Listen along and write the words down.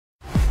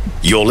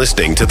You're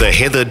listening to the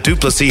Heather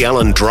Duplessis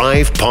Allen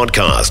Drive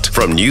podcast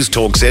from News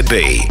Talk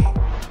ZB.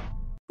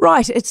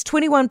 Right, it's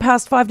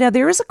 5:21 now.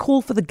 There is a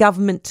call for the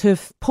government to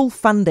pull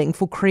funding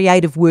for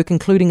creative work,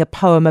 including a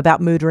poem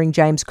about murdering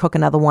James Cook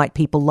and other white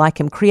people like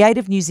him.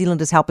 Creative New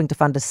Zealand is helping to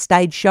fund a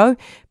stage show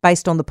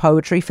based on the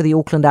poetry for the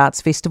Auckland Arts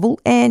Festival.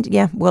 And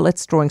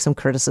it's drawing some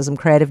criticism.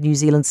 Creative New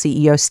Zealand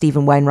CEO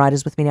Stephen Wainwright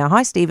is with me now.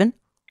 Hi, Stephen.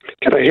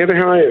 G'day, Heather.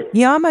 How are you?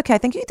 Yeah, I'm okay,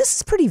 thank you. This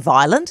is pretty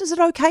violent. Is it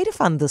okay to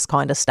fund this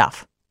kind of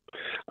stuff?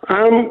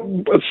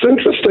 It's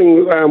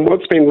interesting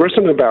what's been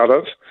written about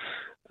it.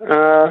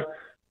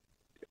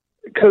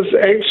 Because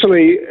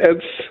actually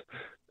it's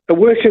a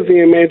work of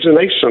the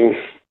imagination.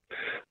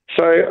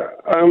 So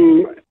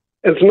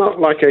it's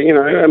not like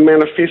a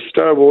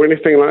manifesto or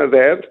anything like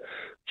that.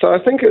 So I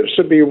think it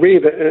should be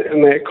read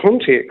in that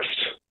context.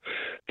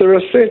 There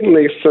are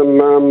certainly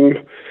some,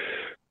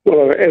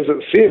 as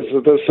it says,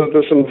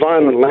 there's some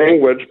violent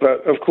language,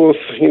 but of course,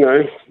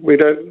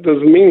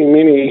 there's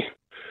many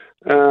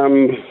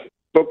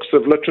books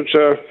of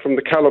literature from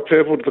The Colour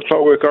Purple to The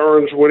Clockwork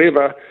Orange,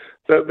 whatever,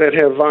 that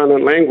have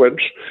violent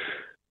language.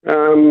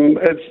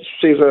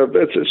 It's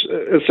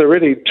a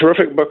really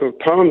terrific book of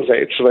poems,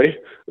 actually.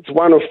 It's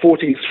one of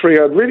 43.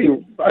 I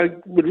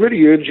would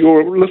really urge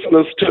your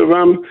listeners to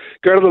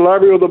go to the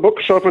library or the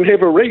bookshop and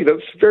have a read.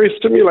 It's very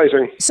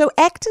stimulating. So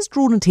ACT has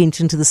drawn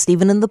attention to this,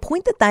 Stephen, and the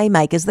point that they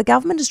make is the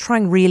government is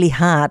trying really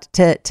hard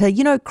to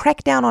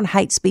crack down on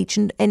hate speech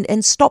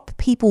and stop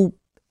people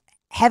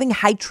having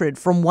hatred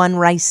from one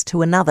race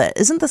to another.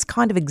 Isn't this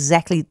kind of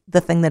exactly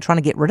the thing they're trying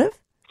to get rid of?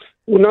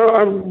 Well, no,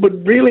 I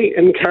would really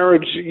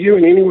encourage you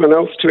and anyone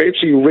else to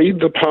actually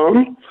read the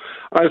poem.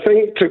 I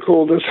think to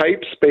call this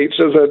hate speech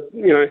is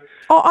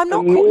I'm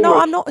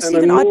not,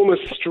 Stephen. Enormous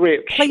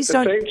stretch. Please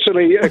don't. It's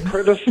actually a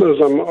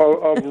criticism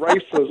of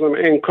racism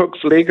and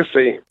Cook's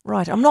legacy.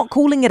 Right, I'm not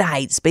calling it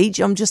hate speech.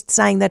 I'm just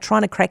saying they're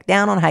trying to crack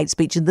down on hate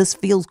speech, and this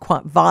feels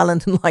quite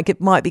violent and like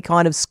it might be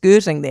kind of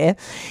skirting there.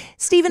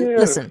 Stephen,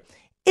 Listen.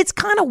 It's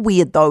kind of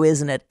weird though,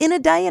 isn't it? In a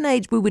day and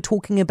age where we're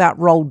talking about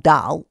Roald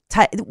Dahl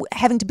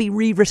having to be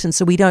rewritten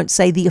so we don't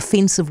say the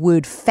offensive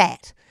word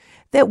fat,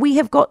 that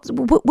we're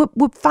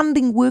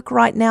funding work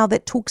right now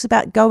that talks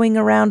about going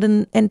around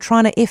and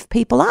trying to F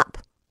people up.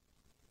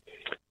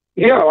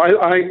 Yeah,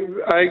 I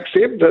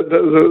accept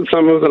that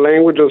some of the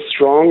language is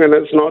strong and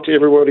it's not to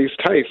everybody's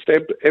taste,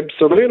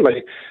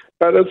 absolutely.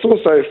 But it's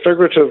also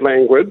figurative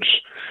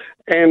language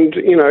and,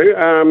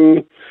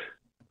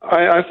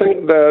 I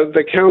think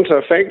the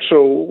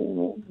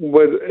counterfactual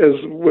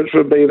which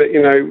would be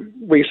that,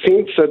 we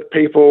censored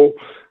people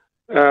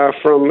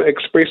from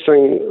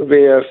expressing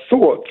their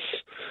thoughts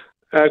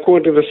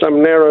according to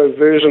some narrow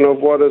version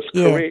of what is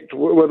correct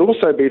would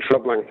also be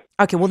troubling.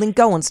 Okay, well then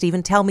go on,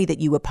 Stephen. Tell me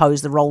that you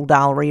oppose the Roald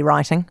Dahl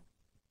rewriting.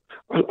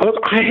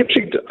 Look,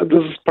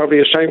 this is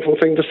probably a shameful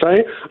thing to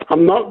say.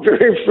 I'm not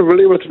very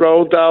familiar with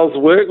Roald Dahl's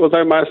work,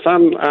 although my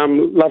son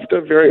loved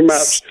it very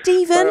much.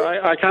 Stephen? So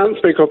I can't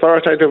speak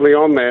authoritatively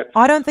on that.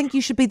 I don't think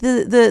you should be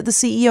the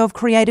CEO of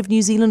Creative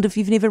New Zealand if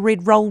you've never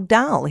read Roald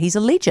Dahl. He's a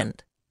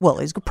legend. Well,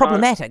 he's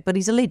problematic, but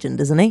he's a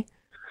legend, isn't he?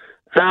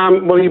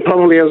 Well, he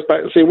probably is,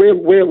 but see,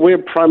 we're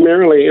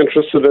primarily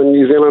interested in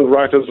New Zealand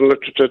writers and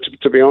literature,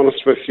 to be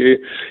honest with you,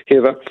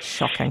 Heather.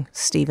 Shocking.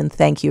 Stephen,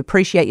 thank you.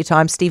 Appreciate your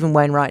time. Stephen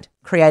Wainwright,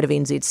 Creative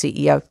NZ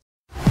CEO.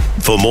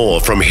 For more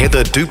from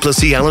Heather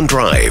Duplessis Allen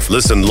Drive,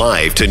 listen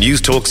live to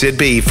News Talk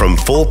ZB from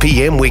 4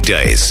 p.m.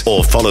 weekdays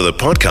or follow the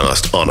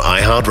podcast on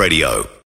iHeartRadio.